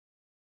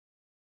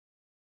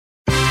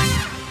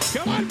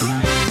Come on,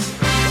 Brian.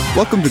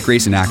 Welcome to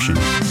Grace in Action,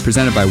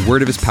 presented by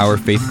Word of His Power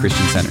Faith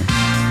Christian Center,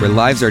 where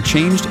lives are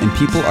changed and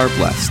people are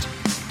blessed.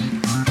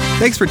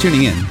 Thanks for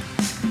tuning in.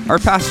 Our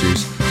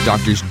pastors,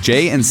 Drs.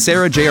 Jay and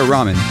Sarah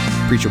Jayaraman,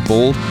 preach a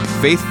bold,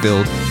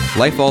 faith-filled,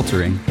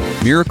 life-altering,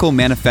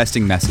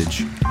 miracle-manifesting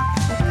message.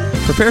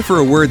 Prepare for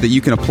a word that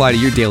you can apply to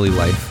your daily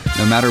life,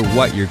 no matter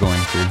what you're going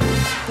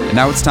through. And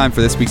now it's time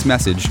for this week's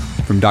message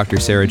from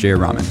Dr. Sarah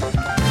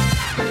Jayaraman.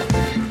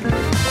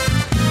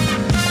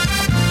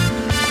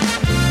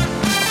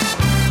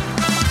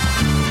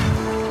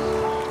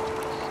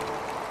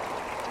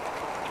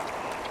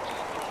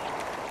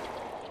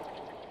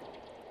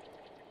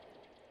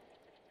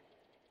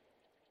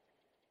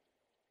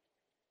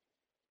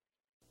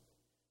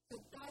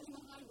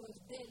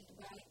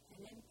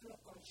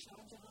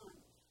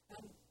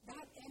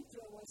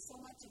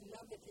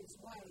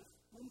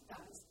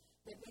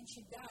 That when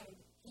she died,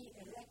 he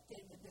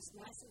erected this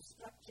massive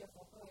structure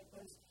for her. It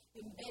was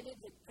embedded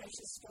with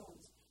precious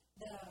stones.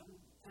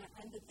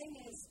 And the thing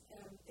is,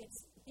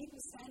 people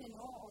stand in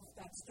awe of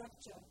that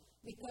structure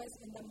because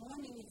in the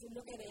morning, if you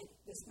look at it,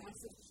 this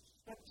massive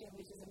structure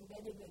which is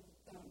embedded with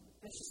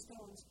precious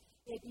stones,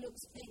 it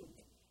looks pink.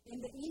 In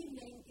the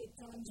evening, it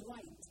turns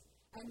white.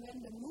 And when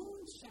the moon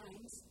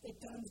shines, it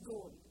turns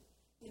gold.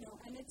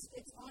 And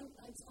it's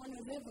on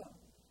a river.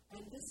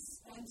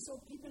 And so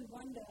people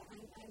wonder,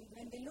 and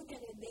when they look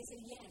at it, they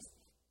say, yes,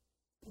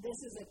 this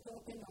is a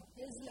token of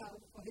his love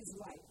for his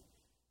wife,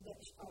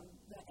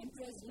 the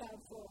emperor's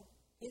love for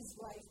his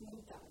wife,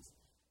 Mumtaz.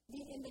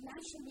 In the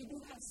national, we do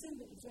have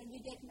symbols. When we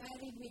get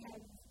married, we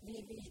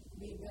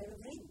wear a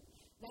ring.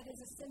 That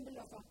is a symbol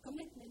of our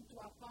commitment to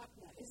our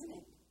partner, isn't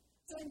it?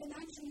 So in the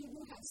national, you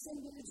do have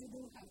symbols, you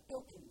do have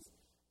tokens.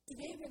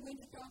 Today, we're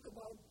going to talk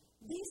about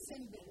these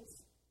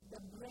symbols,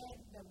 the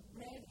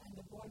bread and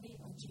the body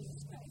of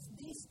Jesus Christ.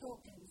 These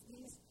tokens,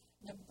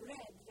 the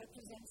bread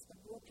represents the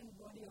broken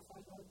body of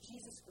our Lord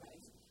Jesus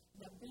Christ.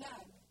 The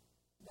blood,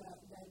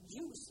 the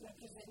juice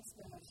represents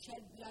the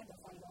shed blood of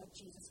our Lord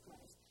Jesus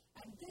Christ.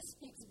 And this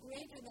speaks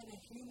greater than a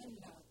human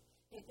love.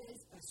 It is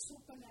a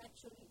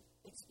supernatural,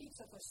 it speaks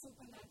of a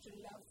supernatural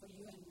love for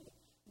you and me.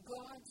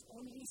 God's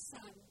only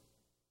Son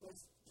who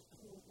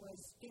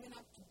was given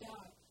up to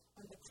die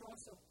on the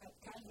cross at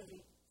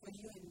Calvary for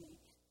you and me.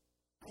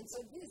 And so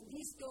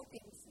these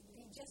tokens,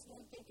 we just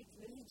don't take it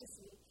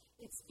religiously.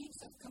 It speaks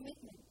of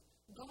commitment.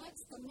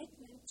 God's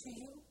commitment to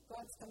you,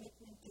 God's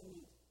commitment to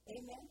me.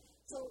 Amen?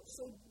 So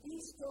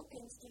these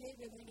tokens, today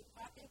we're going to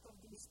partake of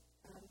these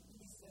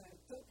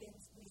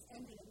tokens, these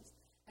emblems,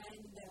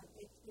 and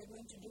we're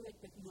going to do it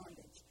with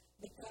knowledge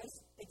because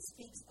it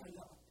speaks a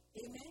lot.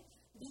 Amen?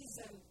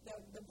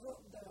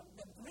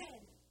 The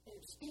bread,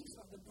 it speaks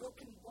of the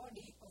broken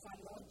body of our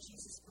Lord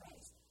Jesus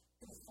Christ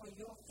for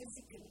your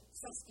physical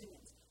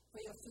sustenance,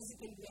 for your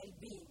physical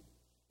well-being.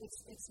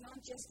 It's not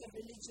just a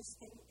religious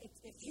thing.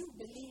 If you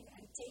believe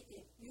and take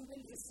it, you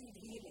will receive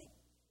healing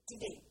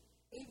today.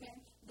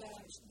 Amen.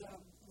 The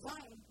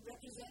wine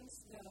represents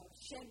the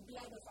shed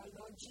blood of our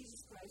Lord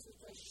Jesus Christ, which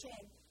was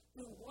shed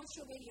to wash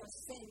away your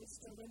sins,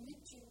 to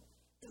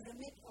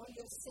remit all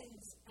your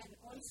sins, and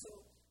also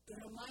to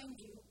remind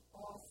you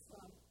of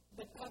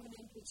the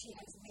covenant which He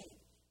has made.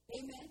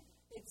 Amen.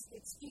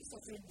 It speaks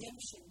of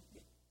redemption.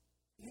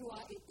 You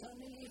are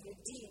eternally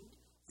redeemed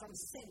from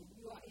sin.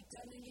 You are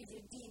eternally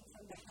redeemed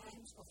from the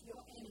hands of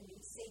your enemy,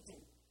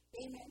 Satan.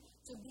 Amen.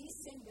 So these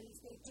symbols,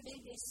 today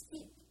they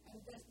speak, and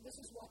this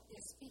is what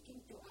they're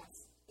speaking to us.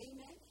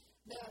 Amen.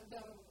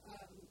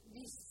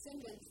 These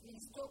symbols,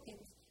 these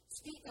tokens,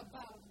 speak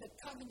about the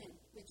covenant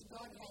which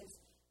God has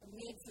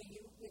made for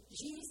you, with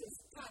Jesus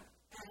cut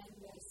and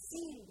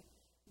sealed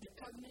the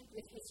covenant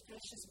with His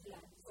precious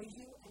blood for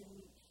you and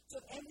me. So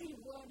every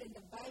word in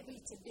the Bible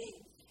today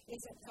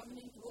is a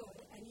covenant word,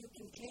 and you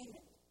can claim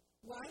it.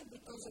 Why?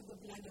 Because of the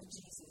blood of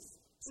Jesus.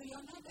 So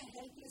you're not a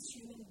helpless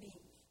human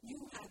being. You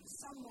have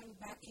someone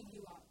backing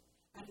you up,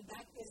 and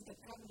that is the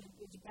covenant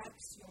which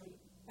backs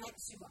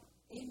you up.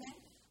 Amen?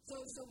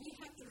 So we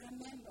have to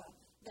remember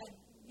that,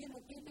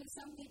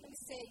 some people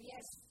say,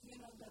 yes,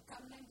 the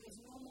covenant is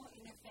no more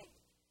in effect.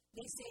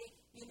 They say,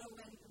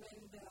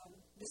 when the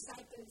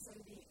disciples and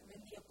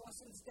when the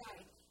apostles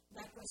died,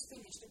 that was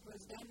finished, it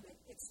was done with.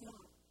 It's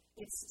not.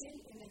 It's still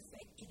in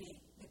effect today.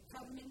 The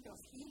covenant of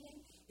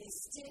healing is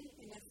still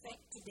in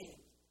effect today.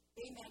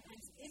 Amen.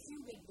 And if you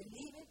will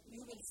believe it,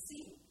 you will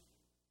see it.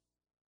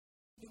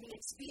 You will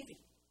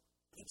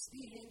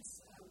experience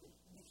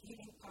the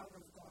healing power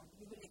of God.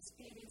 You will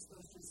experience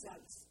those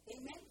results.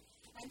 Amen.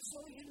 And so,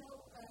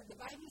 the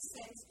Bible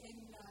says in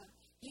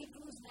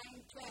Hebrews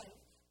 9:12,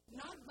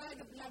 not by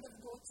the blood of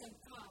goats and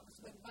calves,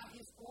 but by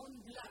His own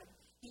blood,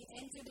 He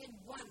entered in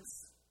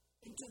once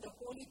into the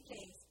holy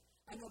place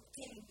and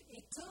obtained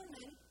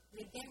eternal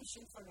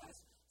redemption for us.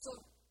 So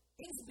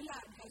His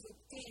blood has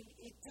obtained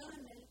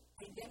eternal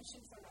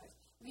redemption for us.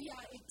 We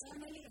are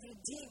eternally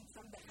redeemed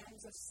from the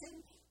hands of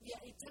sin. We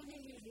are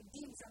eternally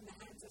redeemed from the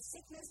hands of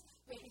sickness.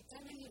 We are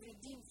eternally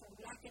redeemed from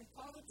lack and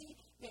poverty.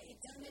 We are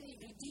eternally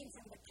redeemed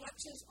from the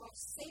clutches of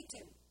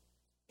Satan.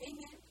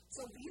 Amen.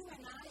 So you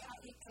and I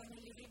are eternally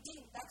eternally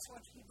redeemed. That's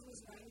what Hebrews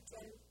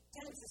 9:12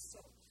 tells us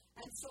so.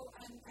 And so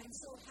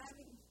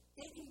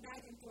taking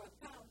that into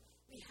account,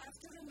 we have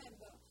to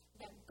remember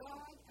that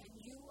God and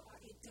you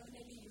are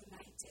eternally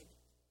united.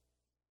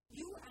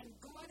 You and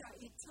God are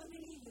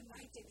eternally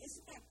united.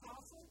 Isn't that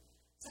powerful?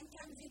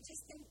 Sometimes we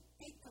just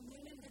take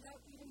communion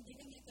without even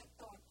giving it a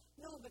thought.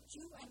 No, but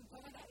you and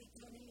God are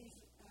eternally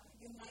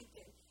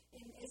united.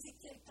 In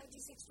Ezekiel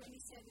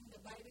 36:27, the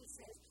Bible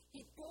says,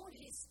 He poured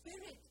His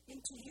Spirit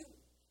into you.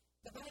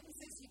 The Bible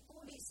says He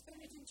poured His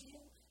Spirit into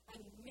you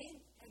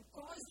and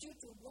caused you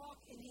to walk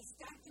in His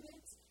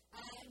statutes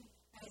and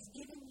has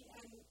given you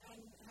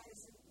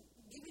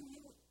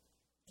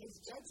His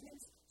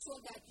judgments so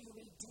that you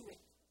will do it.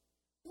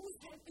 Who's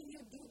helping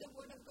you do the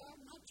Word of God?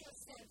 Not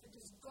yourself. It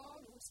is God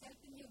who's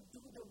helping you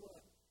do the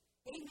Word.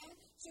 Amen?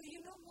 So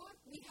you know what?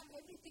 We have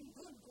everything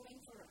good going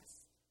for us.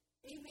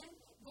 Amen?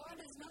 God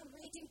is not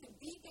waiting to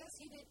beat us.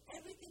 He did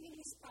everything in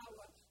His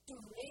power to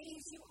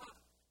raise you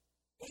up.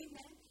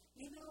 Amen?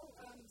 You know,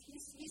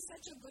 He's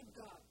such a good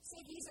God.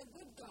 Say, He's a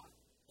good God.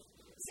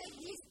 Say,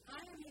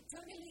 I am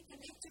eternally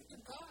connected to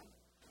God.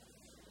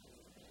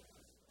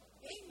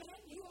 Amen?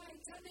 You are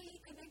eternally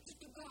connected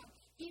to God.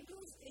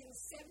 Hebrews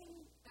 7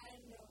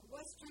 and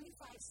verse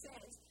 25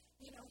 says,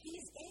 you know, He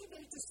is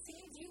able to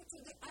save you to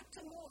the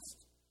uttermost.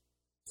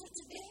 So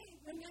today,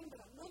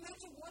 remember, no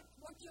matter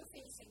what you're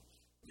facing,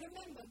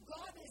 remember,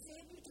 God is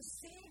able to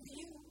save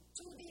you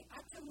to the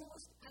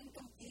uttermost and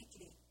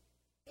completely.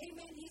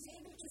 Amen. He's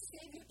able to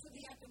save you to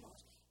the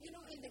uttermost. You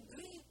know, in the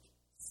Greek,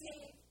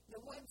 save,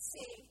 the word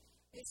save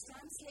is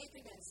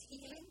translated as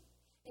healing,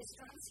 is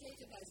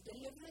translated as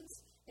deliverance,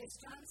 is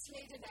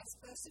translated as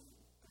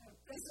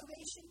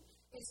preservation,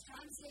 is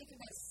translated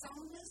as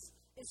soundness,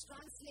 is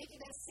translated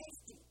as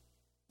safety.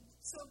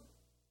 So,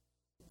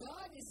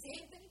 God is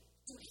able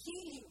to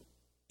heal you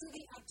to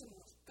the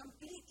uttermost,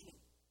 completely.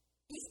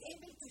 He's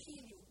able to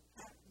heal you.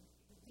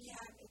 We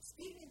have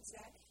experienced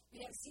that. We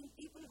have seen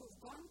people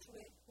who've gone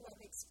through it, who have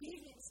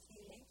experienced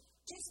healing,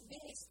 just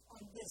based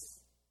on this.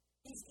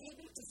 He's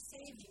able to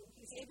save you.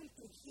 He's able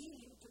to heal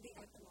you to the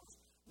uttermost.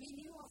 We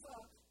knew of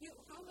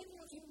how many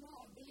of you know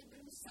of Billy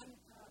Brim's son,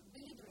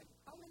 Billy Brim?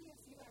 How many of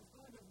you have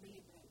heard of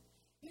Billy Brim?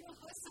 You know,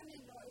 her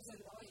son-in-law is a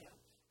lawyer,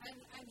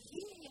 and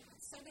he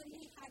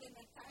suddenly had an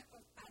attack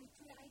of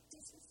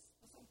pancreatitis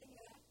or something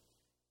like that.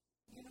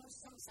 You know,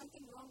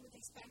 something wrong with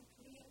his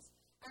pancreas.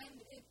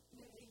 And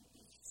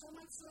so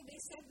much so they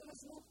said there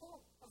was no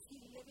hope of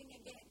him living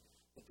again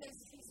because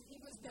he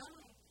was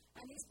dying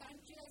and his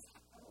pancreas,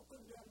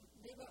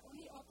 they were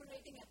only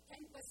operating at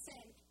 10%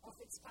 of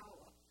its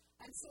power.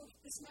 And so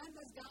this man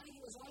was dying,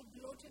 he was all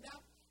bloated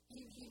up,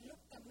 he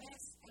looked a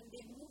mess, and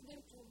they moved him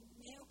to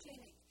Mayo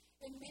Clinic.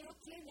 In Mayo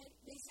Clinic,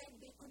 they said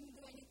they couldn't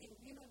do anything.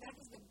 You know, that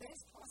was the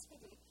best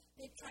hospital.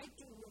 They tried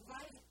to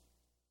revive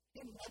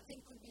him, nothing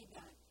could be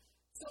done.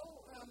 So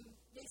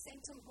they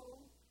sent him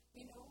home,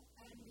 you know,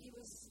 and he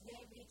was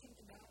there waiting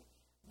to die.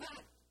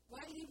 But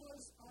while he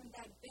was on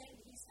that bed,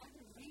 he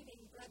started reading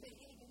Brother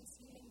Hagin's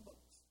healing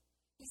books.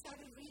 He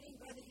started reading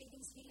Brother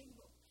Hagin's healing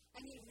book.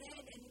 And he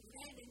read and he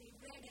read and he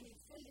read and he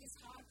filled his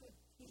heart with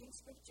healing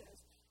scriptures.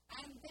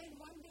 And then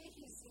one day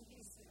his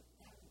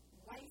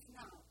wife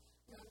now,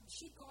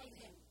 she called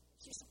him.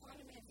 She used to call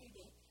him every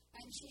day.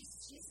 And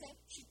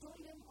she told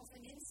him of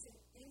an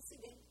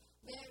incident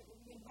where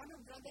in one of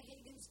Brother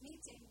Hagin's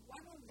meeting,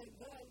 one of the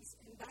girls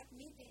in that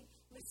meeting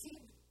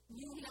received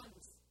new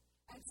lungs.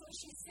 And so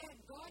she said,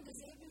 God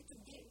is able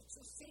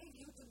to save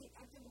you to the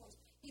uttermost.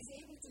 He's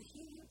able to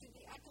heal you to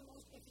the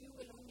uttermost if you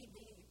will only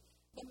believe.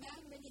 The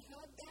man, when he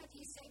heard that,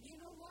 he said, you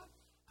know what?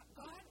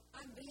 God,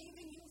 I'm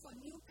believing you for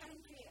new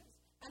pancreas.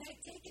 And I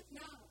take it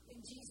now in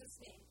Jesus'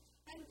 name.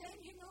 And then,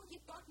 you know, he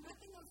thought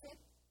nothing of it.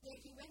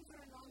 He went for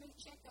a normal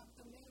checkup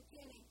to Mayo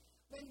Clinic.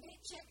 When they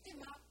checked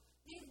him up,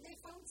 they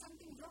found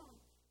something wrong.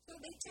 So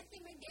they checked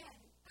him again.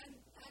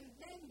 And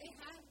then they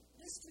had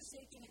this to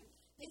say to him.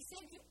 They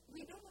said,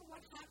 we don't know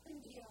what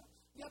happened here.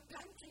 Your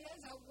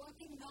pancreas are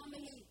working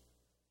normally.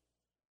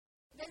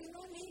 There's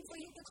no need for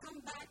you to come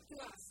back to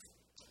us.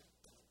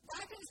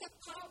 That is the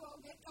power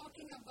we're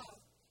talking about.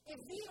 If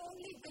we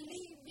only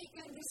believe, we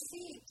can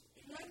receive.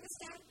 You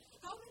understand?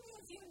 How many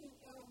of you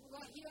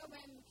were here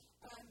when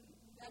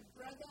that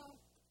Brother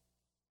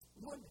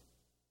Wood,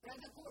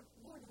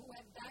 who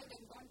had died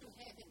and gone to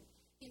heaven,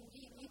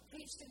 he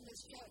preached in this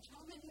church?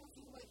 How many of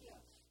you were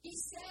here? He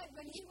said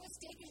when he was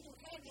taken to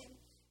heaven,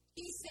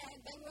 he said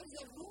there was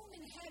a room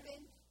in heaven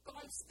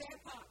called spare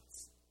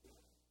parts.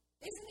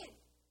 Isn't it?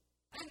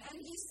 And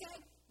he said,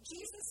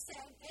 Jesus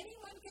said,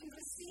 anyone can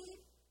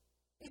receive,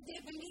 if they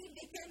believe,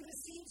 they can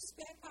receive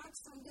spare parts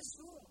from this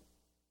room.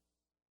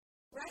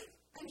 Right?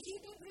 And he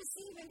did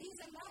receive and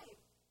he's alive.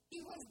 He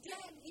was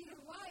dead, he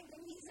revived,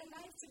 and he's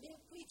alive today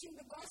preaching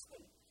the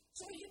gospel.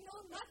 So you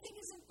know nothing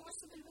is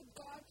impossible with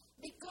God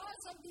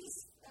because of these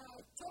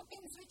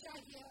tokens which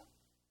are here.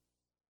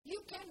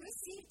 You can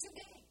receive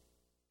today.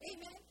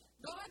 Amen.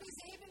 God is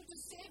able to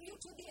save you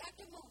to the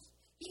uttermost.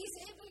 He is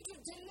able to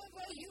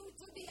deliver you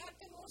to the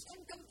uttermost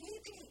and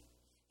completely.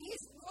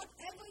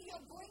 Whatever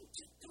you're going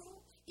through,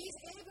 He is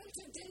able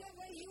to deliver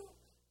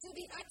to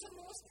the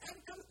uttermost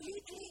and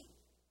completely.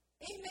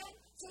 Amen.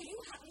 So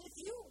if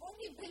you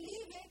only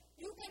believe it,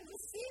 you can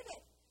receive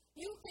it.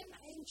 You can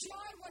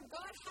enjoy what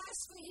God has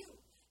for you.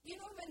 You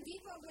know, when we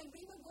were going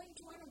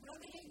to one of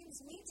Brother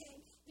Hagin's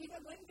meeting, we were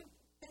going to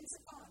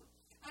Pensacola.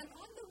 And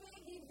on the way,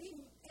 we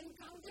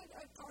encountered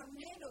a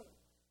tornado.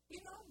 You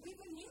know, we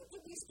were new to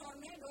these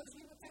tornadoes.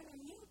 We were kind of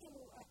new to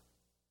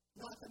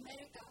North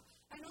America.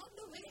 And on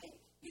the way,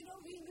 you know,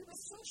 we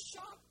were so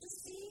shocked to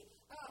see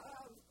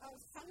a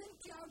funnel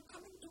cloud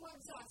coming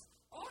towards us.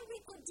 All we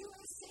could do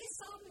is say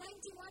Psalm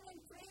 91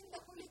 and pray in the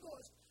Holy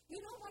Ghost.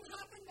 You know what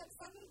happened? That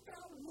funnel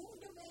cloud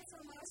moved away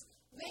from us,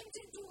 went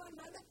into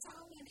another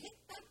town and hit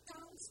that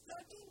town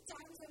 13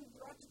 times and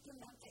brought it to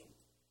nothing.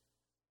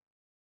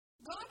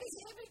 God is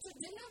able to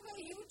deliver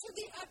you to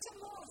the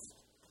uttermost.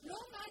 No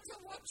matter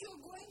what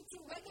you're going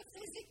through, whether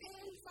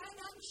physical,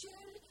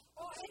 financial,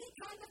 or any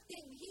kind of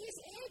thing, He is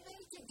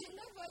able to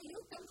deliver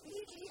you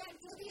completely and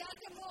to the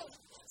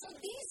uttermost. So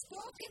these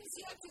tokens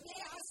here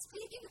today are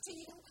speaking to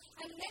you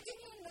and letting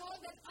you know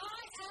that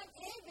I am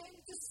able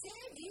to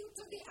save you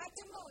to the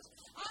uttermost.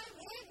 I am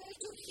able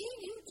to heal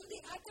you to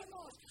the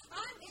uttermost.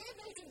 I am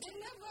able to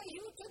deliver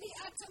you to the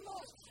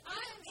uttermost.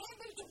 I am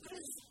able to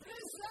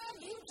preserve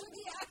you to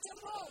the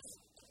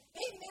uttermost.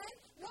 Amen.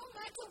 No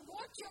matter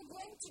what you're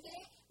going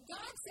today,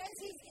 God says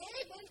He's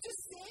able to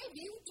save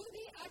you to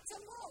the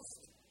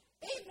uttermost.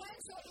 Amen.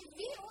 So if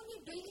we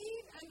only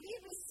believe and we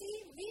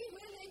receive, we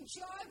will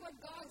enjoy what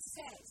God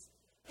says.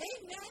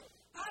 Amen.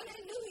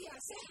 Hallelujah.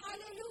 Say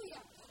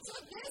hallelujah. So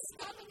this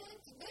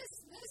covenant is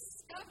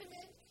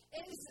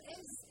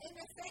in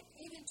effect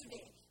even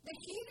today. The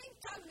healing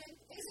covenant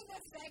is in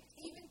effect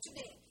even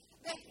today.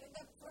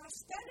 The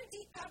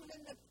prosperity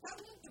covenant, the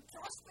covenant to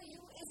prosper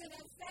you is in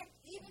effect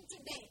even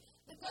today.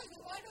 Because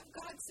the Word of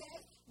God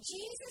says,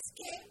 Jesus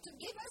came to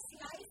give us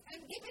life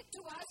and give it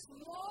to us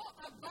more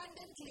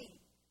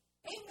abundantly.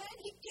 Amen.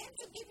 He came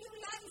to give you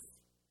life.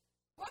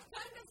 What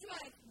kind of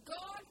life?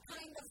 God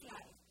kind of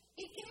life.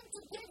 He came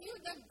to give you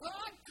the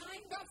God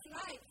kind of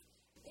life.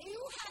 You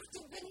have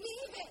to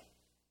believe it.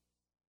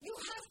 You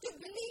have to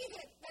believe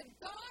it that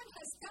God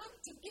has come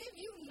to give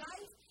you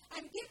life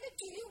and give it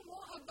to you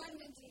more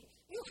abundantly.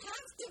 You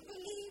have to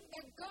believe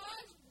that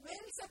God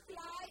will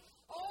supply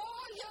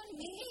all your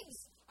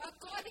needs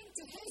according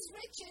to His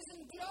riches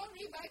and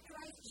glory by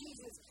Christ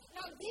Jesus.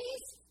 Now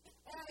these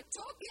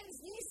tokens,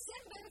 these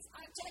symbols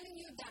are telling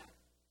you that.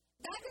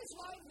 That is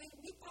why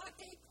we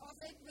partake of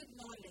it with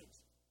knowledge.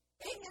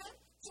 Amen.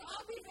 So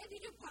are we ready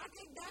to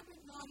partake that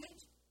with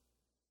knowledge?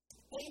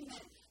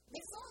 Amen.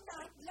 Before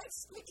that,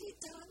 let's quickly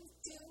turn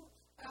to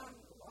 1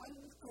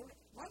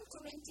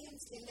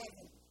 Corinthians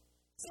 11.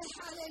 Say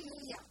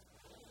hallelujah.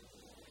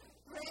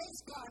 Praise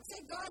God.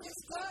 Say God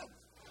is good.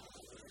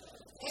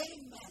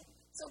 Amen.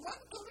 So 1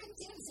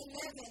 Corinthians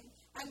 11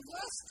 and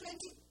verse 24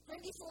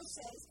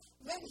 says,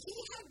 when He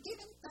had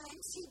given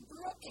thanks, He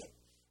broke it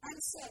and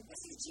said,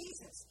 this is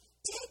Jesus,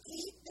 take,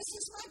 eat, this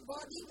is my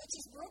body which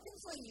is broken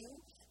for you.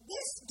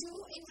 This do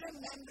in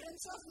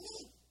remembrance of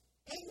me.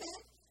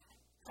 Amen.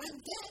 And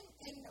then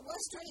in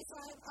verse 25,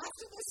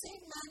 after the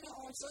same manner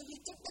also He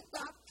took the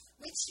cup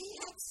which He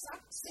had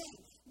supped,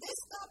 saying, this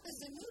cup is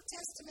the New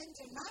Testament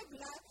in my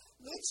blood,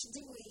 which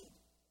do eat.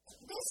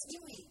 This do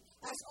eat,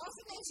 as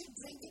often as you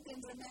drink it in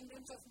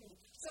remembrance of me.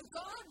 So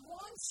God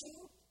wants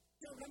you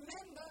to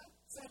remember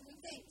certain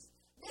things.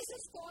 This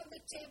is called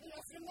the table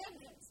of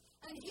remembrance.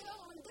 And here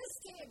on this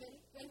table,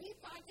 when we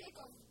partake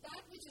of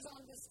that which is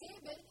on this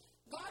table,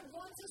 God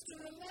wants us to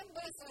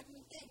remember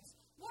certain things.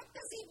 What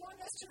does He want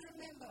us to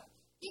remember?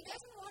 He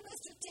doesn't want us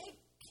to take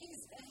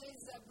His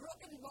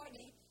broken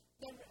body,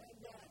 the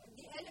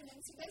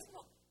elements. He doesn't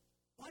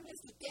want us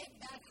to take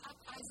that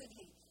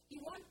haphazardly. He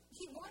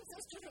wants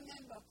us to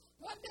remember.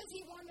 What does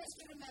He want us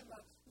to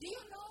remember? Do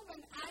you know when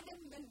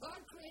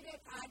God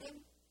created Adam,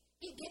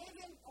 He gave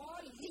him all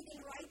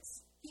legal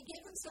rights. He gave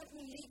him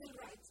certain legal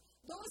rights.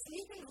 Those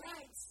legal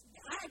rights,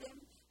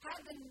 Adam had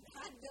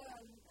the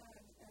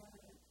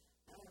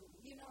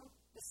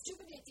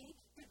stupidity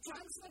to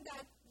transfer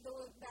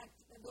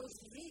those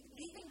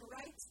legal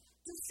rights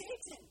to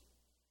Satan.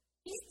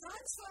 He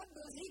transferred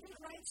those legal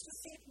rights to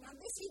Satan. Now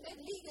this he did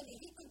legally.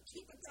 He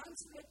could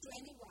transfer it to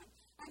anyone.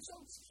 And so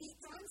he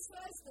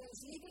transfers those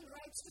legal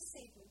rights to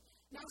Satan.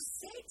 Now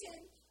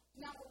Satan,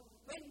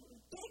 when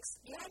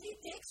gladly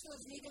takes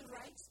those legal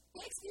rights,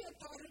 takes the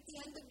authority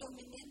and the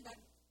dominion that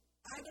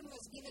Adam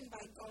was given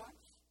by God,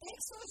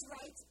 takes those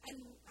rights, and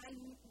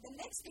the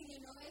next thing you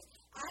know is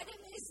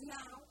Adam is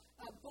now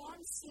a born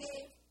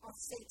slave of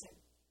Satan.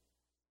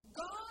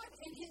 God,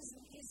 he's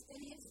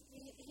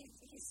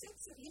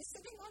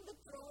sitting on the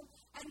throne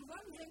and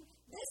wondering,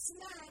 this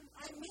man,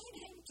 I made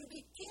him to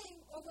be king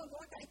over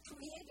what I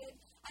created,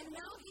 and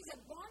now he's a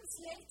born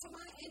slave to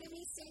my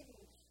enemy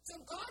Satan. So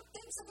God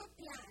thinks of a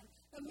plan.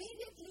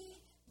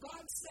 Immediately,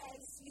 God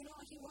says,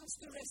 He wants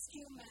to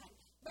rescue man.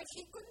 But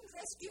He couldn't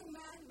rescue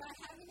man by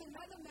having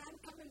another man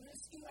come and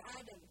rescue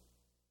Adam.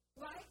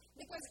 Why?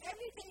 Because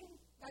everything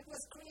that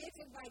was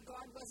created by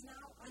God was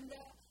now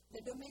under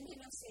the dominion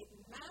of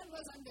Satan. Man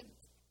was under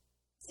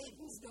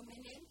Satan's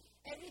dominion.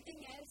 Everything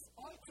else,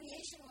 all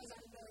creation was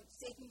under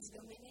Satan's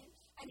dominion.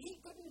 And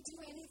he couldn't do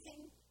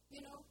anything,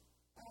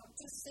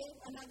 to save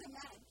another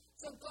man.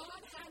 So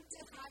God had to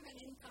have an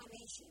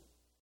incarnation.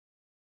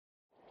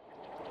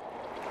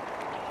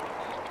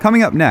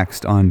 Coming up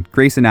next on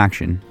Grace in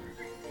Action.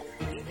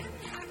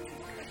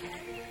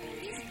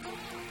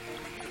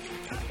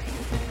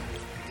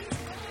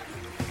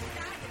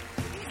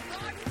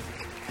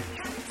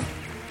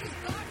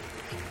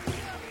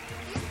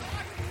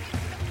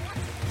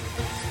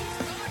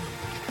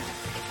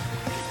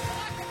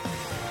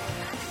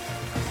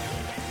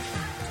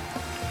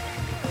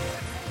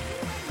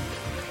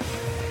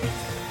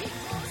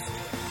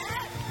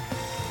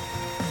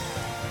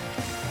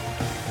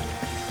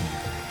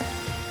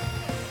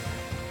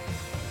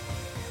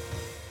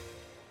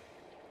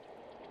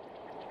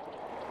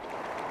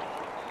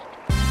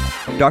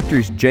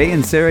 Doctors Jay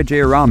and Sarah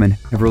Jayaraman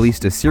have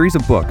released a series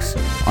of books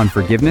on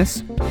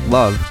forgiveness,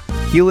 love,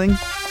 healing,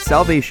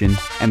 salvation,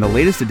 and the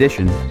latest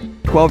edition,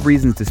 12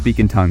 Reasons to Speak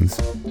in Tongues.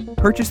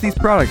 Purchase these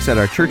products at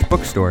our church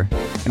bookstore,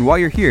 and while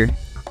you're here,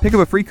 pick up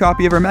a free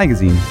copy of our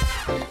magazine.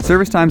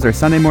 Service times are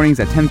Sunday mornings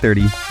at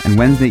 10:30 and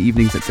Wednesday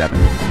evenings at 7.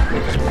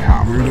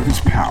 Word of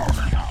His power.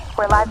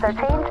 Where lives are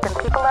changed and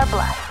people are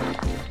blessed.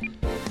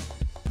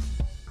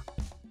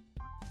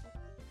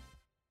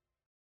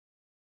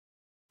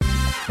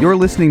 You're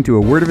listening to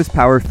a Word of His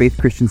Power Faith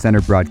Christian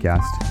Center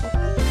broadcast.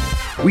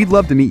 We'd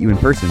love to meet you in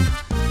person.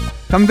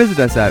 Come visit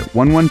us at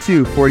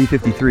 112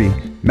 4053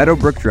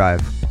 Meadowbrook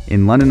Drive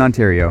in London,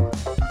 Ontario.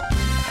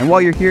 And while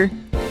you're here,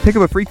 pick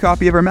up a free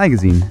copy of our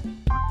magazine.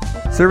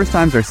 Service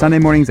times are Sunday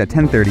mornings at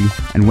 10:30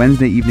 and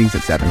Wednesday evenings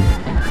at 7.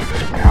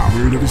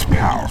 Word of His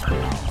power.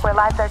 Where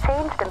lives are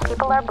changed and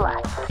people are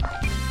blessed.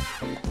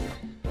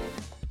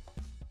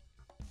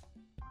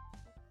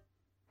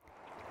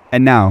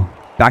 And now,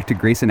 back to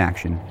Grace in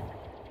Action.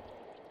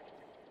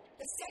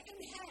 The second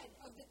head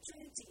of the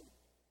Trinity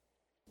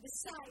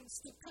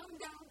decides to come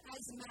down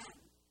as man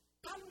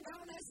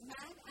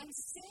and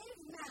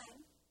save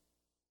man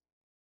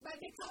by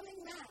becoming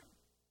man.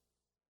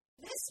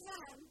 This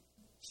man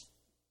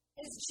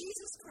is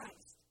Jesus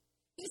Christ.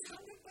 He's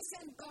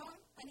 100% God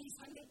and he's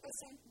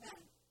 100%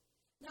 man.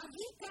 Now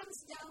he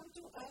comes down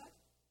to earth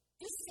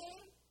to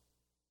save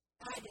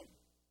Adam.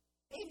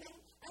 Amen.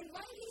 And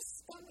while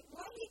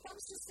he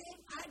comes to save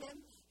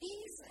Adam,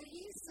 he's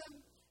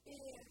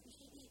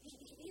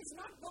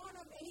not born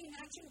of any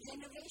natural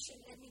generation,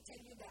 let me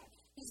tell you that.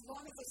 He's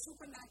born of a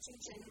supernatural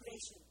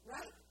generation,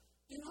 right?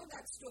 You know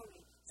that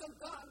story. So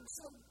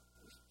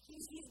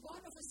he's born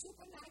of a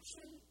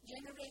supernatural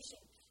generation.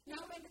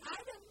 Now when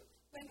Adam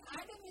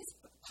is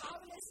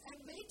powerless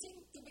and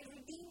waiting to be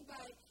redeemed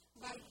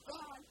by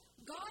God,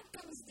 God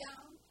comes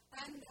down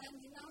and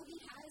now he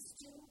has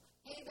to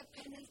pay the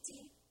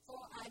penalty for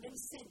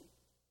Adam's sin.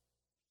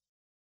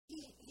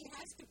 He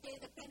has to pay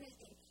the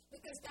penalty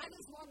because that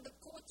is what the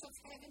courts of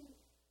heaven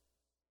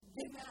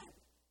demand.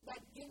 That,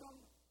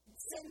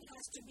 sin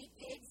has to be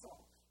paid for.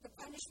 The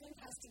punishment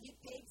has to be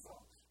paid for.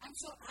 And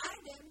so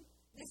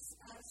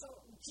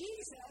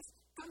Jesus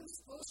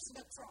goes to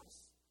the cross.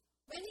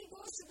 When he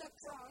goes to the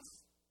cross,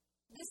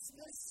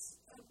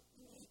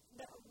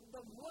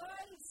 the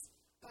world's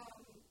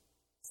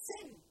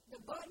sin, the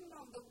burden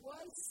of the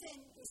world's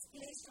sin is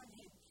placed on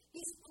him.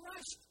 He's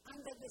crushed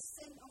under the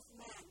sin of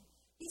man.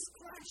 He's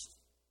crushed,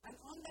 and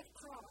on that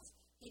cross,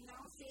 he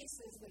now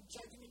faces the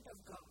judgment of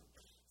God.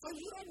 For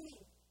you and me,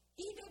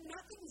 he did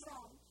nothing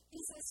wrong.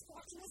 He's a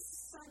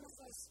spotless son of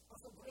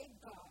a great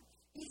God.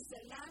 He's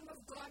the Lamb of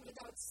God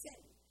without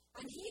sin.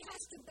 And he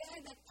has to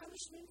bear that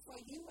punishment for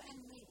you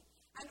and me.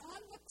 And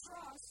on the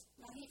cross,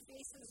 now he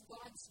faces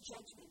God's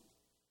judgment.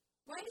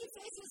 When he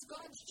faces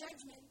God's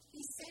judgment,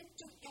 he's sent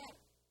to hell.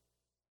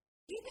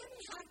 He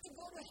didn't have to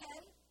go to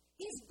hell.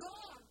 He's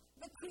God,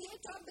 the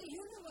creator of the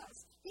universe.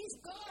 He's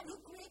God who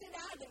created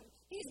Adam.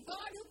 He's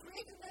God who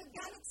created the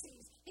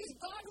galaxies. He's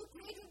God who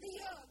created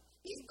the earth.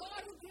 He's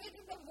God who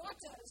created the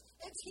waters.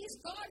 He's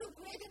God who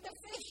created the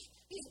fish.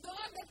 He's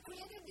God that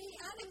created the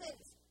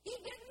animals. He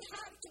didn't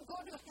have to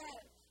go to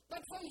hell. But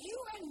for you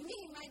and me,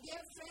 my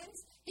dear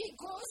friends, he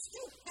goes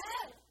to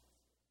hell.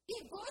 He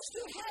goes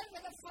to hell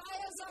where the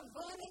fires are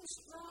burning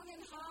strong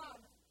and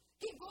hard.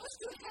 He goes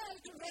to hell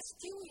to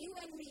rescue you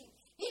and me.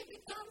 He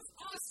becomes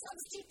our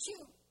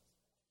substitute.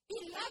 He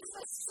loves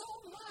us so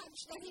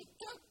much that he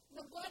took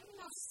the burden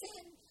of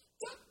sin,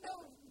 took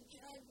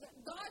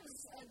God's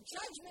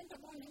judgment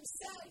upon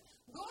himself,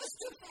 goes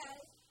to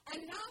hell,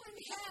 and now in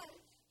hell,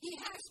 he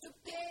has to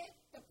pay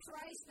the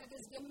price that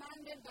is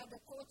demanded by the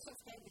courts of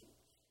heaven.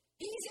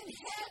 He's in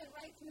hell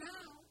right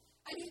now,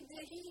 and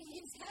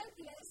he's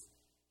helpless.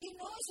 He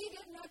knows he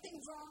did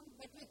nothing wrong,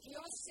 but with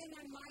your sin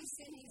and my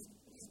sin,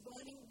 he's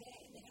burning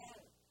there in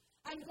hell.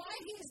 And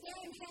while he's there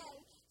in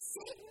hell,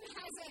 Satan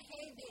has a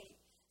heyday.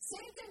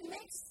 Satan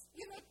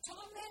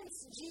torments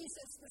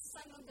Jesus, the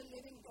Son of the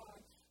living God.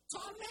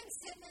 Torments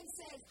him and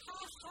says, ha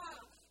ha,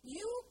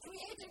 you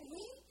created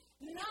me,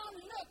 now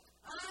look,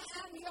 I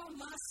am your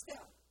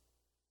master.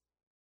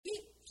 He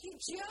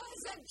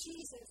jeers at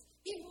Jesus.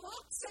 He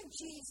mocks at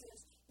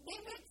Jesus. They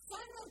make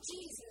fun of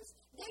Jesus.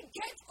 They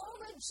get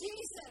over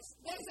Jesus.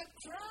 There's a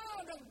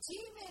crowd of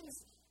demons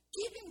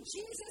keeping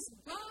Jesus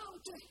bound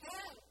to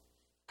hell.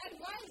 And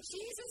while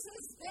Jesus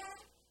is there,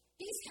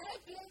 he's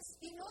helpless.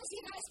 He knows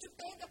he has to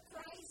pay the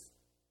price.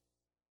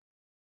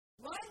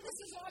 While this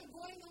is all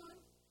going on,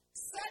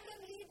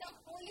 suddenly the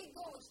Holy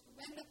Ghost,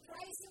 when the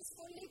price is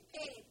fully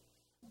paid,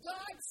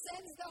 God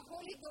sends the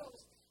Holy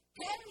Ghost.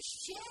 Hell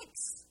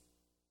shakes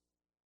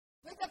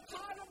with the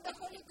power of the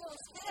Holy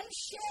Ghost. Hell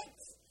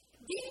shakes.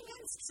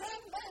 Demons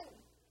tremble.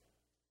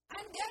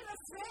 And they're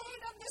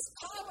afraid of this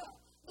power.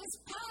 This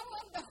power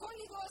of the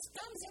Holy Ghost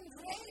comes and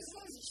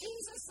raises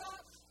Jesus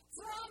up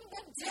from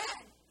the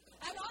dead.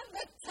 And on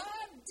the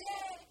third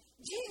day,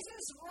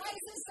 Jesus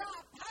rises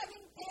up,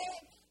 having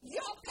paid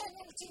your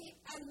penalty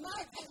and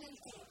my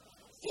penalty.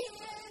 He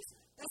is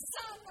the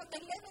Son of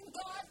the living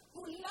God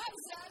who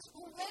loves us,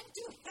 who went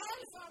to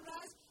hell for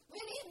us.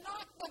 Will he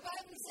not, the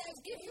Bible says,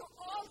 give you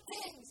all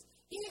things?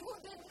 He who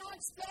did not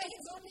spare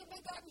his only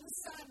begotten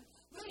Son,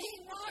 will he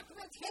not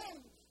with him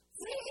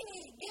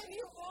freely give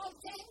you all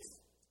things?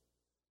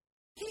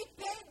 He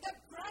paid the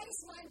price,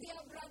 my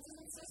dear brothers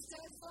and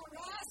sisters, for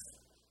us,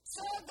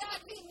 so that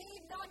we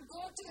need not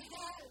go to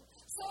hell,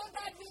 so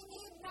that we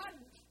need not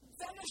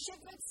fellowship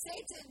with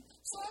Satan,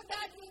 so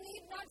that we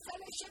need not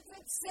fellowship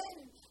with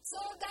sin, so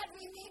that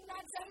we need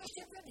not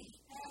fellowship with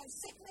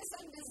sickness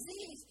and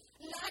disease,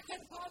 lack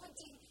and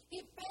poverty. He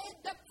paid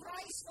the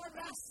price for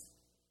us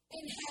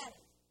in hell.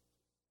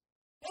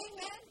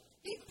 Amen?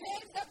 He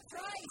paid the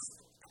price.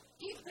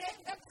 He paid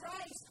the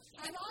price.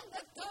 And on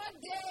the third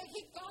day,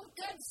 he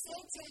conquered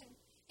Satan.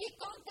 He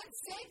conquered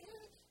Satan,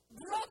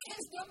 broke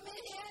his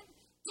dominion,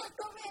 took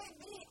away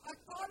the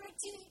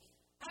authority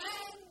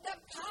and the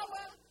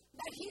power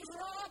that he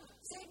robbed,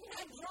 Satan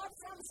had robbed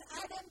from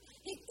Adam.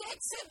 He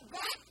takes it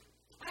back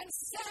and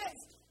says,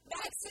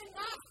 that's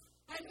enough.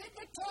 And with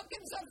the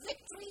tokens of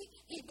victory,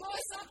 he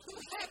goes up to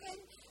heaven,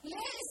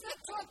 lays the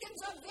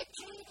tokens of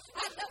victory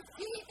at the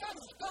feet of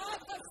God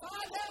the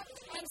Father,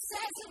 and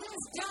says it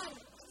is done.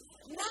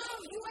 Now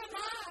you and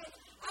I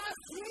are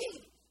free.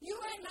 You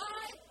and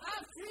I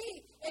are free.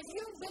 If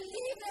you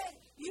believe it,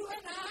 you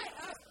and I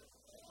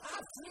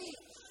are free.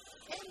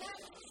 Amen.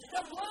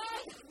 The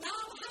world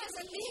now has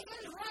a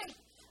legal right.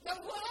 The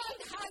world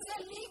has a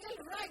legal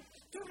right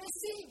to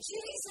receive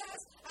Jesus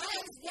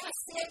as their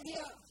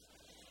Savior.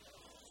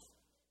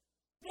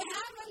 They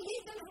have a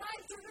legal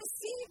right to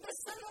receive the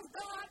Son of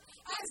God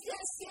as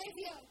their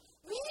Savior.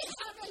 We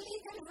have a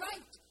legal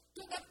right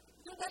to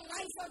the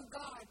life of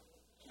God.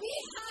 We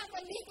have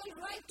a legal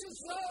right to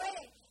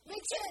Zoe,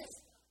 which is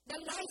the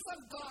life of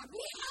God.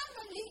 We have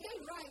a legal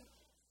right.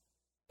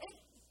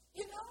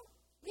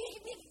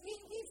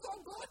 We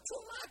forgo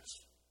too much.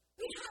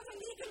 We have a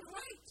legal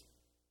right.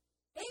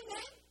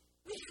 Amen?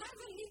 We have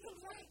a legal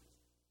right.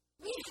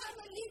 We have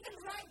a legal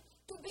right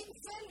to be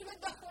filled with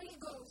the Holy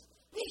Ghost.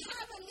 We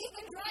have a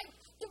legal right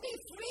to be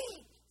free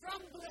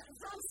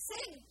from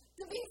sin,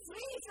 to be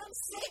free from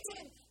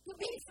Satan, to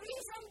be free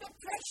from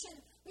depression.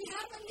 We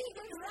have a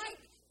legal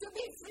right to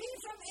be free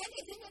from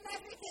anything and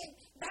everything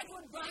that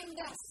would bind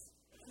us.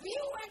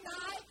 You and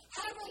I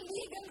have a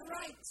legal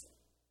right.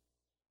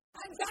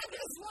 And that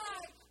is why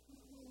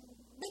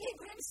Billy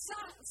Graham's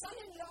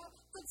son-in-law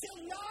could say,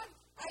 Lord,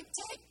 I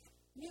take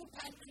new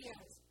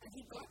pancreas. And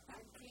he got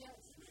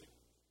pancreas.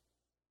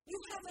 You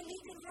have a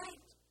legal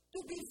right to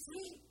be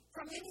free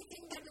from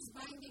anything that is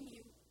binding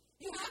you.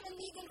 You have a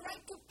legal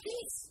right to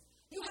peace.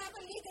 You have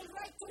a legal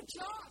right to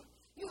joy.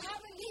 You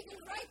have a legal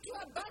right to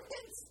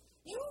abundance.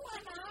 You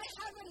and I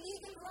have a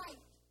legal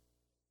right.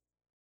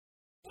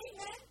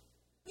 Amen?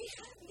 We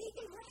have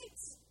legal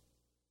rights.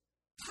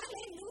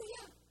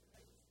 Hallelujah.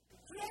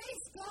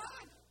 Praise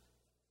God.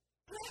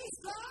 Praise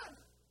God.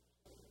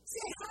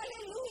 Say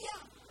hallelujah.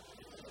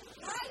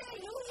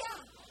 Hallelujah.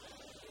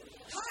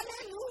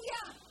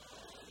 Hallelujah.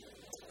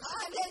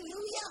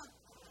 Hallelujah.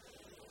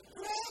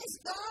 Praise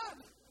God.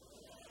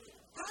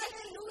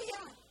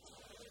 Hallelujah.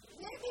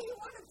 Maybe you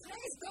want to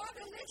praise God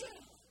a little.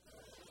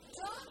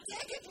 Don't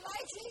take it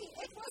lightly.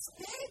 It was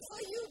paid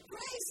for you.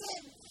 Praise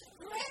Him.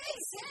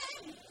 Praise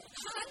Him.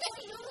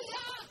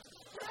 Hallelujah.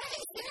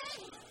 Praise Him.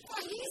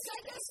 For He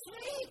set us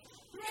free.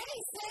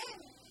 Praise Him.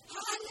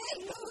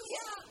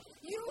 Hallelujah.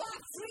 You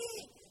are free.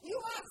 You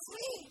are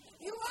free.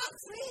 You are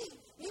free.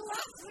 You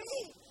are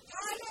free.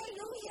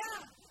 Hallelujah.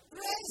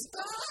 Praise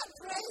God.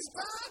 Praise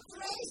God.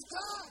 Praise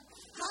God.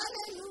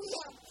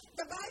 Hallelujah.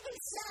 The Bible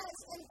says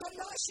in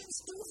Colossians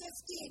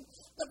 2:15,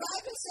 the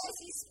Bible says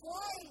He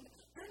spoiled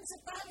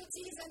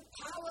principalities and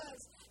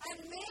powers and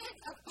made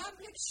a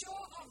public show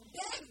of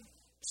them,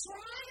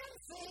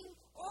 triumphing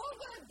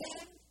over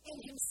them in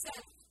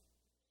Himself.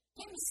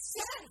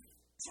 Himself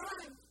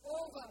triumphed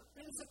over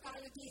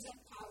principalities and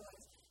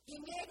powers. He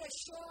made a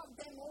show of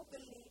them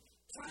openly,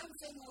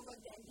 triumphing over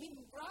them. He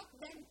brought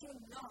them to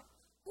naught.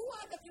 Who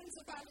are the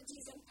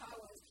principalities and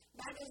powers?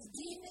 That is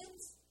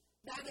demons,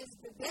 that is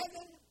the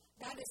devil,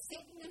 that is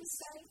Satan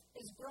himself,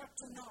 is brought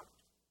to naught.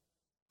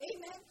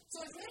 Amen? So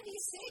really,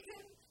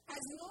 Satan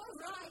has no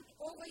right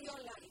over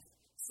your life.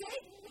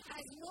 Satan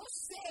has no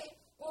say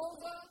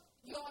over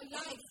your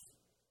life.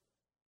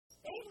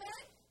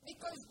 Amen?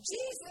 Because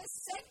Jesus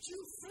set you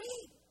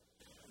free.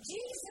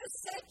 Jesus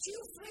set you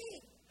free.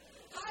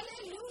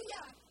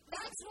 Hallelujah.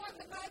 That's what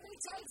the Bible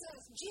tells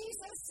us.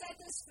 Jesus set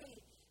us free.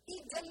 He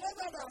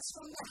delivered us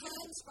from the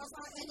hands of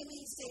our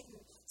enemy,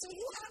 Satan. So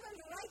you have a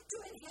right to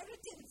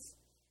inheritance.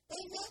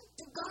 Amen?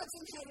 To God's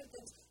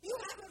inheritance. You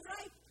have a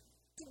right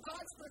to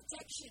God's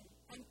protection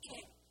and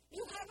care.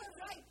 You have a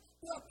right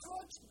to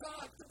approach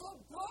God, to go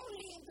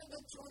boldly into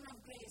the throne of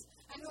grace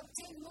and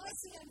obtain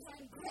mercy and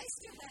find grace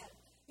to help.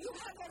 You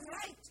have a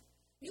right.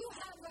 You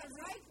have a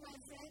right, my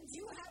friends.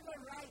 You have a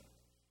right.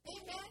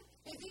 Amen?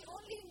 If we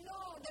only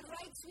know the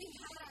rights we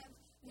have,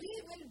 we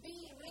will be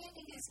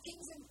reigning as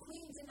kings and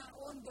queens in our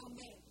own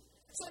domain.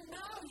 So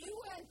now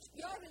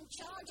you're in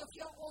charge of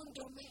your own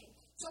domain.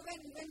 So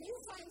when you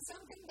find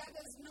something that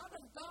is not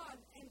of God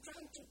and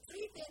trying to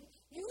treat it,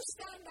 you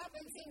stand up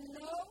and say,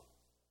 no,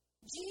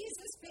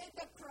 Jesus paid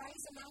the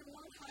price and I'm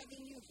not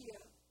having you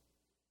here.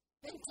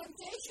 When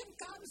temptation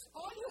comes,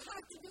 all you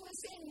have to do is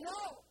say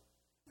no.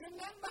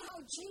 Remember how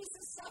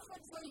Jesus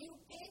suffered for you,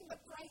 paying the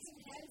price in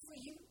hell for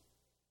you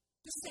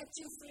to set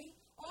you free.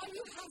 All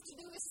you have to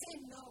do is say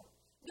no.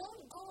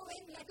 Don't go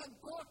in like a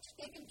goat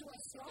taken to a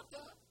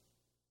slaughter.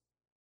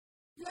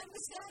 You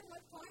understand my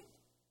point?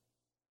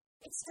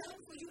 It's time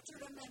for you to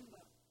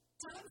remember.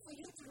 Time for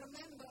you to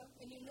remember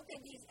when you look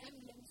at these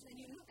emblems, when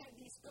you look at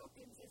these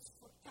tokens, it's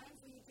time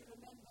for you to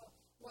remember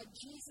what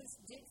Jesus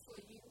did for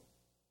you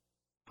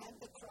at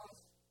the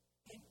cross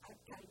and at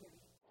Calvary.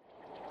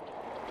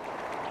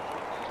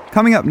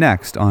 Coming up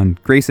next on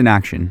Grace in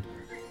Action.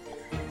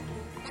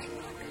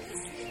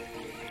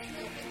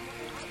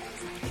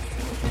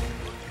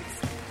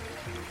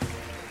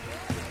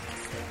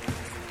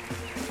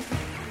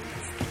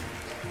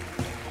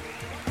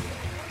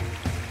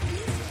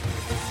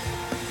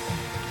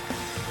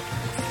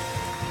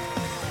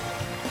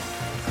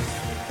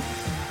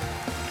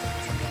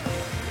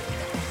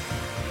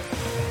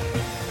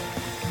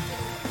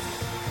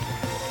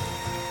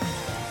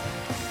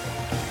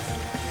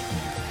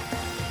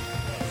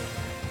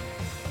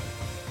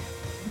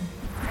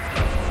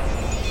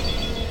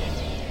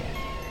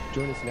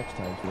 Join us next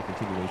time for the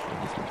continuation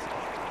of this message.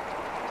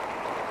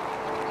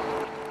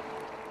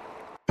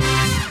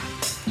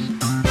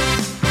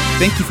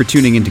 Thank you for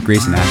tuning into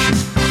Grace in Action,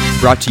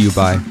 brought to you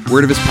by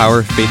Word of His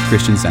Power Faith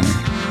Christian Center.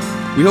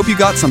 We hope you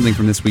got something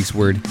from this week's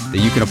word that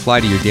you can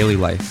apply to your daily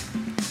life.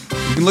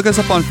 You can look us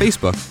up on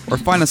Facebook or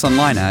find us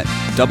online at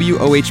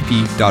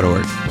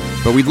wohp.org.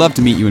 But we'd love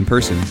to meet you in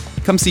person.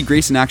 Come see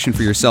Grace in Action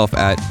for yourself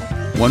at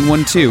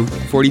 112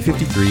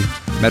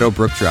 4053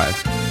 Meadowbrook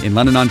Drive in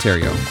London,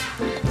 Ontario.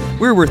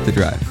 We're worth the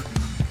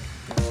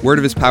drive. Word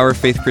of His Power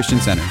Faith Christian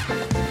Center,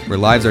 where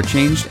lives are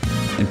changed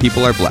and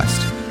people are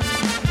blessed.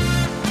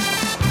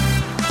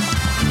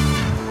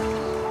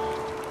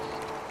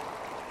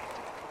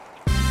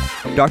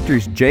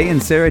 Doctors Jay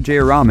and Sarah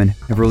Jayaraman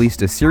have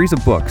released a series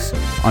of books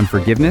on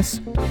forgiveness,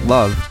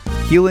 love,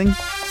 healing,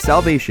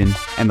 salvation,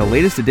 and the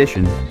latest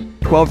edition,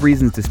 12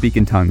 Reasons to Speak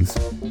in Tongues.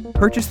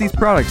 Purchase these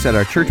products at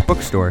our church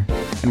bookstore,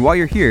 and while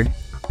you're here,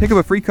 pick up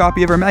a free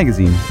copy of our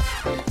magazine.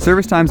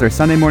 Service times are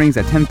Sunday mornings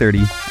at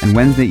 10:30 and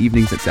Wednesday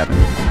evenings at 7.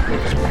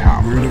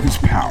 Word of His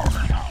Power.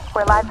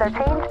 Where lives are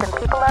changed and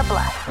people are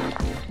blessed.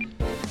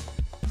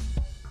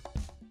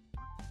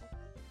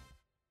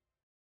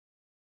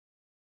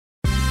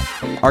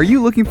 Are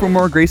you looking for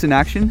more Grace in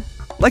Action?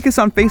 Like us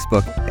on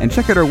Facebook and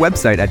check out our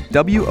website at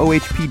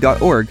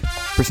wohp.org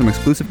for some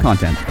exclusive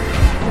content.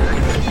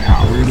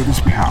 Word of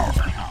His Power.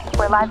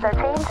 Where lives are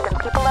changed and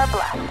people are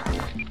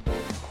blessed.